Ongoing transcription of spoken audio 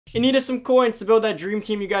In need of some coins to build that dream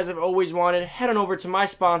team you guys have always wanted, head on over to my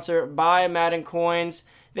sponsor, Buy Madden Coins.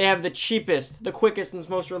 They have the cheapest, the quickest, and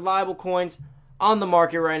most reliable coins on the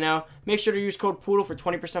market right now. Make sure to use code Poodle for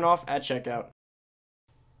 20% off at checkout.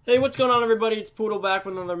 Hey, what's going on, everybody? It's Poodle back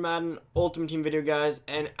with another Madden Ultimate Team video, guys.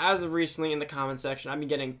 And as of recently in the comment section, I've been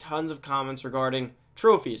getting tons of comments regarding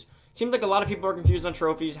trophies. Seems like a lot of people are confused on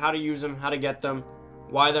trophies, how to use them, how to get them,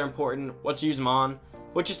 why they're important, what to use them on,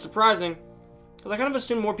 which is surprising. I kind of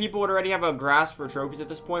assumed more people would already have a grasp for trophies at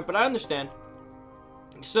this point, but I understand.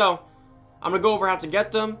 So, I'm going to go over how to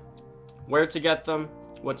get them, where to get them,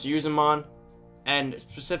 what to use them on, and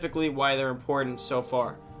specifically why they're important so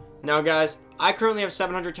far. Now, guys, I currently have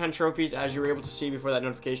 710 trophies, as you were able to see before that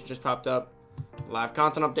notification just popped up. Live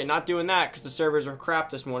content update, not doing that because the servers are crap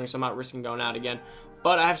this morning, so I'm not risking going out again.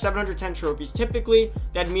 But I have 710 trophies. Typically,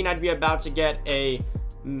 that'd mean I'd be about to get a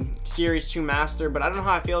Series 2 Master, but I don't know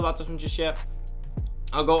how I feel about this one just yet.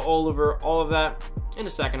 I'll go all over all of that in a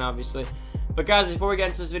second, obviously. But guys, before we get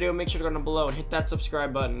into this video, make sure to go down below and hit that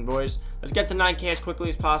subscribe button, boys. Let's get to 9K as quickly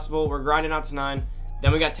as possible. We're grinding out to 9.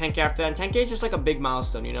 Then we got 10K after that. And 10K is just like a big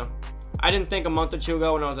milestone, you know? I didn't think a month or two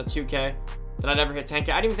ago when I was at 2K that I'd ever hit 10K.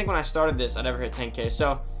 I didn't even think when I started this I'd ever hit 10K.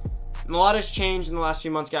 So, a lot has changed in the last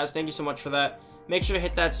few months, guys. Thank you so much for that. Make sure to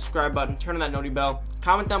hit that subscribe button, turn on that noti bell.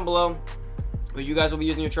 Comment down below what you guys will be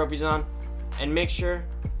using your trophies on. And make sure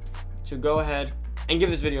to go ahead and give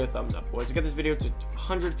this video a thumbs up, boys. Let's get this video to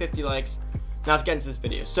 150 likes. Now let's get into this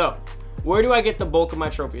video. So, where do I get the bulk of my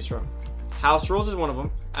trophies from? House rules is one of them,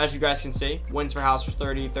 as you guys can see. Wins for house rules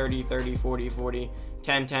 30, 30, 30, 40, 40,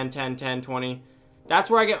 10, 10, 10, 10, 20. That's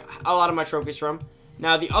where I get a lot of my trophies from.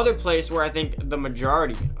 Now, the other place where I think the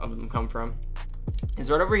majority of them come from is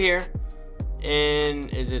right over here in,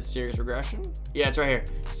 is it Series Progression? Yeah, it's right here.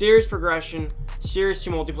 Series Progression, Series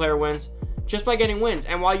 2 multiplayer wins, just by getting wins.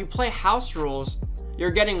 And while you play house rules, you're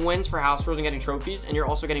getting wins for house rules and getting trophies, and you're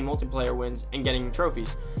also getting multiplayer wins and getting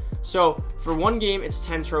trophies. So, for one game, it's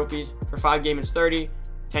 10 trophies. For 5 games, it's 30.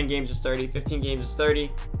 10 games is 30. 15 games is 30.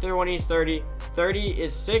 20 is 30. 30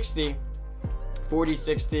 is 60. 40,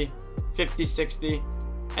 60. 50, 60.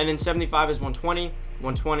 And then 75 is 120.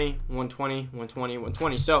 120, 120, 120,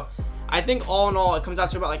 120. So, I think all in all, it comes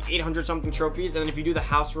out to about like 800 something trophies. And then if you do the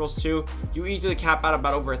house rules too, you easily cap out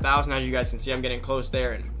about over 1,000. As you guys can see, I'm getting close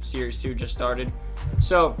there, and Series 2 just started.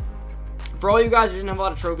 So, for all you guys who didn't have a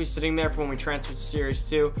lot of trophies sitting there for when we transferred to Series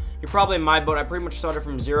 2, you're probably in my boat. I pretty much started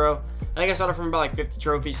from 0. I think I started from about like 50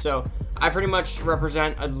 trophies. So, I pretty much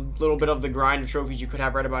represent a little bit of the grind of trophies you could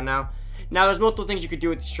have right about now. Now, there's multiple things you could do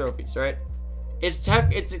with these trophies, right? It's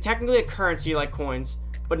technically a currency like coins,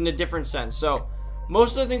 but in a different sense. So,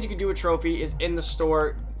 most of the things you can do with trophy is in the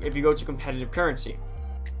store if you go to competitive currency.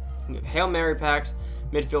 You have Hail Mary packs,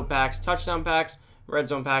 midfield packs, touchdown packs, red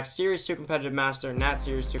zone packs, Series 2 competitive master, Nat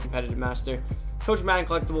Series 2 competitive master, Coach Madden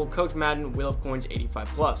collectible, Coach Madden Wheel of Coins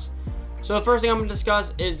 85+. So the first thing I'm going to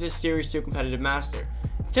discuss is this Series 2 competitive master.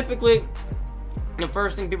 Typically, the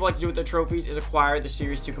first thing people like to do with their trophies is acquire the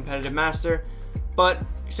Series 2 competitive master. But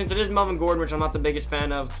since it is Melvin Gordon, which I'm not the biggest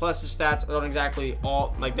fan of, plus his stats don't exactly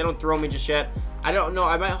they don't throw me just yet. I don't know.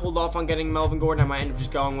 I might hold off on getting Melvin Gordon. I might end up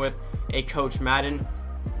just going with a Coach Madden.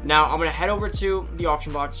 Now, I'm going to head over to the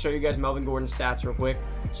auction block to show you guys Melvin Gordon's stats real quick,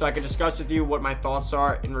 so I can discuss with you what my thoughts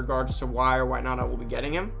are in regards to why or why not I will be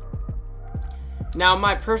getting him. Now,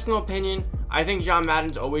 my personal opinion, I think John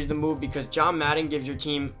Madden's always the move, because John Madden gives your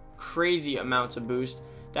team crazy amounts of boost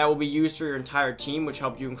that will be used for your entire team, which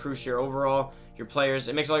help you increase your overall, your players.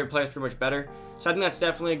 It makes all your players pretty much better. So I think that's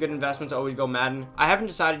definitely a good investment to always go Madden. I haven't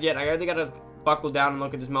decided yet. I really got to buckle down and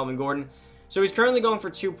look at this Melvin Gordon. So he's currently going for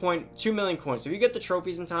 2.2 million coins. So if you get the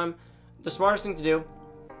trophies in time, the smartest thing to do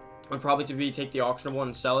would probably to be take the auctionable one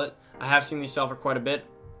and sell it. I have seen these sell for quite a bit.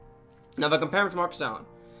 Now, if I compare him to Marcus Allen,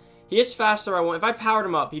 he is faster. If I powered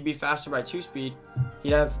him up, he'd be faster by 2 speed.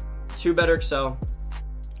 He'd have 2 better excel,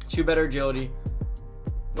 2 better agility.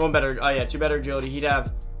 2 better agility. He'd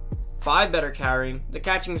have 5 better carrying. The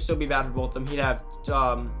catching would still be bad for both of them. He'd have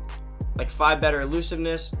like 5 better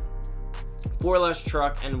elusiveness, 4 less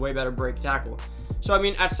truck, and way better break tackle. So, I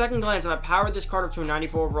mean, at second glance, if I powered this card up to a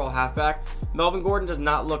 94 overall halfback, Melvin Gordon does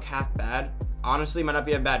not look half bad. Honestly, might not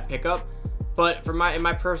be a bad pickup. But in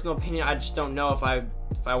my personal opinion, I just don't know if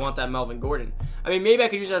I want that Melvin Gordon. I mean, maybe I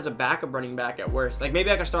could use it as a backup running back at worst. Like,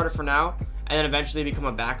 maybe I could start it for now and then eventually become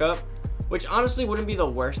a backup, which honestly wouldn't be the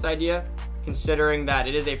worst idea, considering that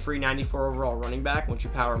it is a free 94 overall running back once you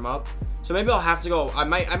power him up. So maybe I'll have to go. I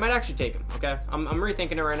might actually take him, okay? I'm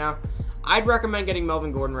rethinking it right now. I'd recommend getting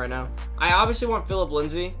Melvin Gordon right now. I obviously want Philip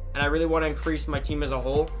Lindsay, and I really want to increase my team as a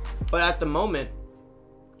whole. But at the moment,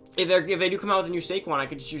 if they do come out with a new Saquon, I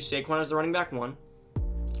could just use Saquon as the running back 1.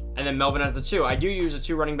 and then Melvin has the 2. I do use a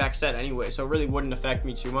 2 running back set anyway, so it really wouldn't affect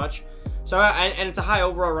me too much. So and it's a high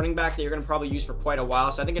overall running back that you're going to probably use for quite a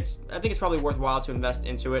while, so I think it's probably worthwhile to invest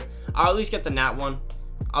into it. I'll at least get the Nat one.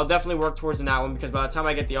 I'll definitely work towards the Nat one, because by the time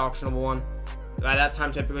I get the auctionable one, by that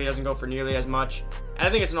time typically it doesn't go for nearly as much, and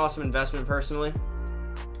I think it's an awesome investment personally.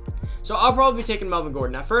 So I'll probably be taking Melvin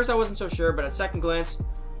Gordon. At first I wasn't so sure, but at second glance,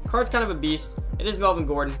 card's kind of a beast. It is Melvin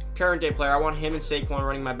Gordon, current day player. I want him and Saquon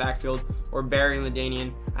running my backfield, or Barry and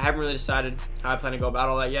LaDainian. I haven't really decided how I plan to go about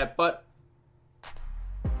all that yet, but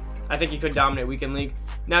I think he could dominate weekend league.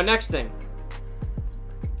 Now, next thing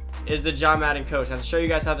is the John Madden coach. Now, to show you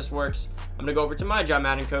guys how this works, I'm gonna go over to my John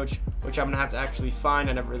Madden coach, which I'm gonna have to actually find.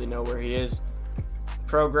 I never really know where he is.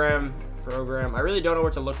 Program. I really don't know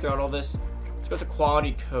where to look throughout all this. Let's go to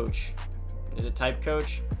quality coach. Is it type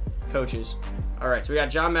coach? Coaches. All right, so we got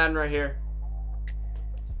John Madden right here.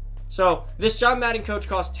 So this John Madden coach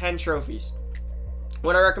costs 10 trophies.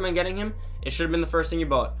 Would I recommend getting him? It should have been the first thing you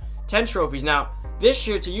bought. 10 trophies. Now, this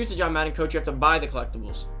year, to use the John Madden coach, you have to buy the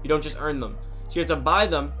collectibles. You don't just earn them. So you have to buy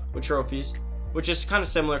them with trophies, which is kind of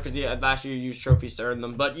similar because last year you used trophies to earn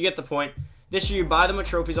them, but you get the point. This year you buy them with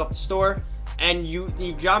trophies off the store, and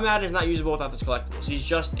the John Madden is not usable without those collectibles. He's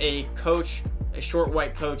just a coach, a short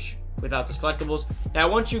white coach without those collectibles. Now,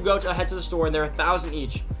 once you go head to the store, and they're 1,000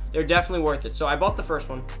 each, they're definitely worth it. So I bought the first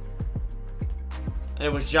one, and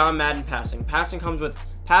it was John Madden passing. Passing comes with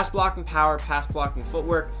pass blocking power, pass blocking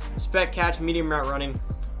footwork, spec catch, medium route running,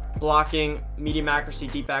 blocking, medium accuracy,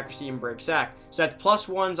 deep accuracy, and break sack. So that's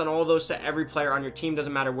 +1s on all those to every player on your team.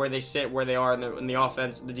 Doesn't matter where they sit, where they are in the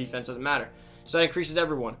offense, the defense, doesn't matter. So that increases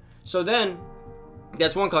everyone. So then,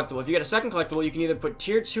 that's one collectible. If you get a second collectible, you can either put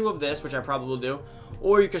tier 2 of this, which I probably will do,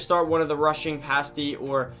 or you can start one of the rushing, pass D,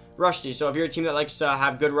 or rush D. So if you're a team that likes to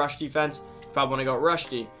have good rush defense, you probably want to go rush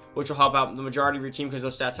D, which will help out the majority of your team because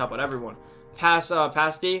those stats help out everyone. Pass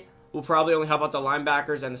D will probably only help out the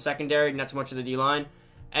linebackers and the secondary, not so much of the D-line.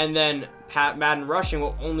 And then Madden rushing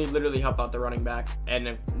will only literally help out the running back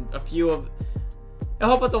and a few of... It'll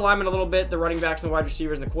help out the linemen a little bit, the running backs and the wide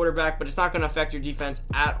receivers and the quarterback, but it's not going to affect your defense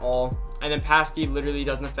at all. And then pass D literally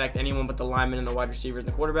doesn't affect anyone but the linemen and the wide receivers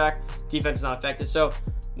and the quarterback. Defense is not affected. So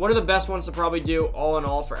one of the best ones to probably do all in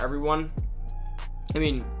all for everyone. I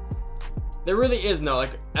mean, there really is no,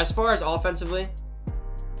 like, as far as offensively,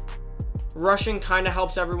 rushing kind of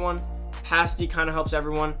helps everyone. Pass D kind of helps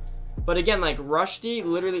everyone. But again, like, rush D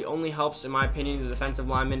literally only helps, in my opinion, the defensive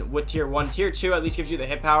lineman with tier 1. Tier 2 at least gives you the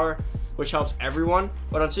hit power, which helps everyone.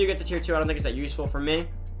 But until you get to tier 2, I don't think it's that useful for me.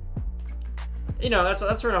 You know,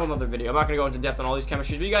 that's for a whole other video. I'm not going to go into depth on all these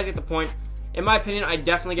chemistries, but you guys get the point. In my opinion, I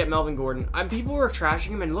definitely get Melvin Gordon. People were trashing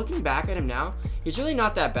him, and looking back at him now, he's really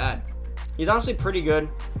not that bad. He's honestly pretty good.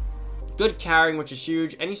 Good carrying, which is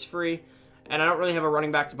huge, and he's free. And I don't really have a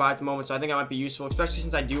running back to buy at the moment, so I think that might be useful, especially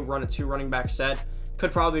since I do run a 2 running back set.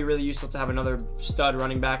 Could probably be really useful to have another stud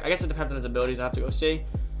running back. I guess it depends on his abilities. I have to go see.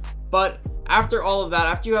 But after all of that,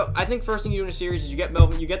 I think first thing you do in a series is you get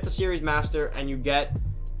Melvin, you get the series master, and you get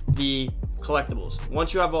the collectibles.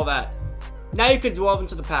 Once you have all that, now you could delve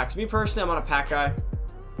into the packs. Me personally, I'm not a pack guy.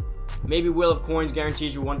 Maybe Wheel of Coins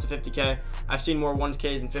guarantees you 1 to 50k. I've seen more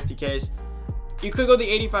 1ks than 50ks. You could go the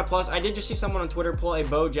 85 plus. I did just see someone on Twitter pull a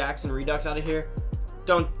Bo Jackson Redux out of here.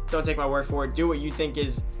 Don't take my word for it. Do what you think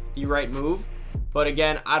is the right move. But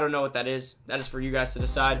again, I don't know what that is. That is for you guys to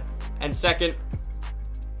decide. And second,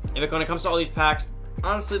 when it comes to all these packs,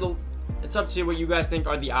 honestly, it's up to what you guys think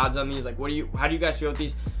are the odds on these. Like, how do you guys feel with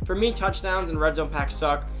these? For me, touchdowns and red zone packs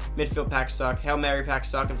suck. Midfield packs suck. Hail Mary packs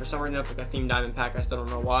suck. And for some reason, it looks like a Theme Diamond pack. I still don't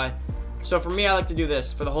know why. So for me, I like to do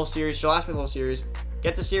this for the whole series. She'll ask me the whole series.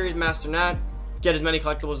 Get the series master Nat. Get as many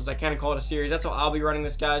collectibles as I can and call it a series. That's how I'll be running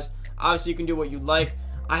this, guys. Obviously, you can do what you'd like.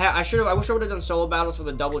 I wish I would have done solo battles for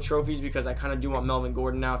the double trophies because I kind of do want Melvin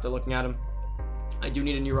Gordon now after looking at him. I do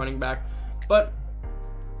need a new running back. But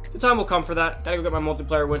the time will come for that. Gotta go get my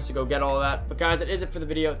multiplayer wins to go get all of that. But guys, that is it for the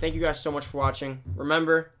video. Thank you guys so much for watching.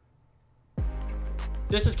 Remember,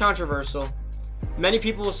 this is controversial. Many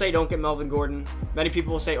people will say don't get Melvin Gordon. Many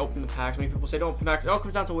people will say open the packs. Many people say don't open the packs. It all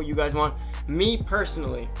comes down to what you guys want. Me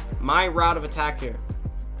personally, my route of attack here,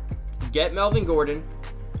 get Melvin Gordon,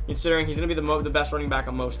 considering he's going to be the best running back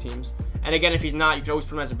on most teams. And again, if he's not, you can always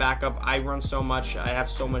put him as a backup. I run so much. I have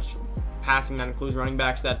so much passing that includes running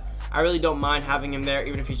backs that I really don't mind having him there,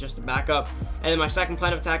 even if he's just a backup. And then my second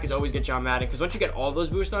plan of attack is always get John Madden, because once you get all those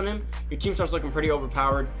boosts on him, your team starts looking pretty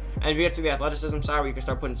overpowered. And if you get to the athleticism side where you can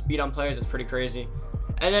start putting speed on players, it's pretty crazy.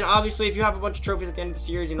 And then obviously, if you have a bunch of trophies at the end of the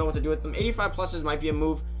series, you know what to do with them. 85 pluses might be a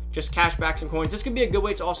move. Just cash back some coins. This could be a good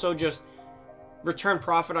way to also just return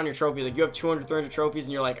profit on your trophy. Like, you have 200, 300 trophies,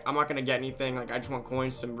 and you're like, I'm not going to get anything. Like, I just want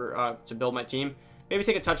coins to build my team. maybe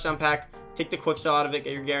take a touchdown pack, take the quick sell out of it,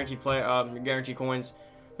 get your guaranteed your guaranteed coins.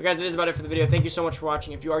 But guys, that is about it for the video. Thank you so much for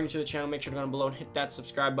watching. If you are new to the channel, make sure to go down below and hit that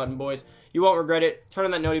subscribe button, boys. You won't regret it. Turn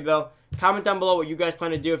on that noti bell. Comment down below what you guys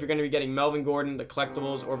plan to do if you're going to be getting Melvin Gordon, the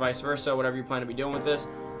collectibles, or vice versa, whatever you plan to be doing with this.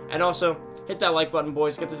 And also, hit that like button,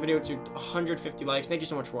 boys. Get this video to 150 likes. Thank you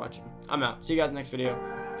so much for watching. I'm out. See you guys in the next video.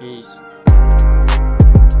 Peace.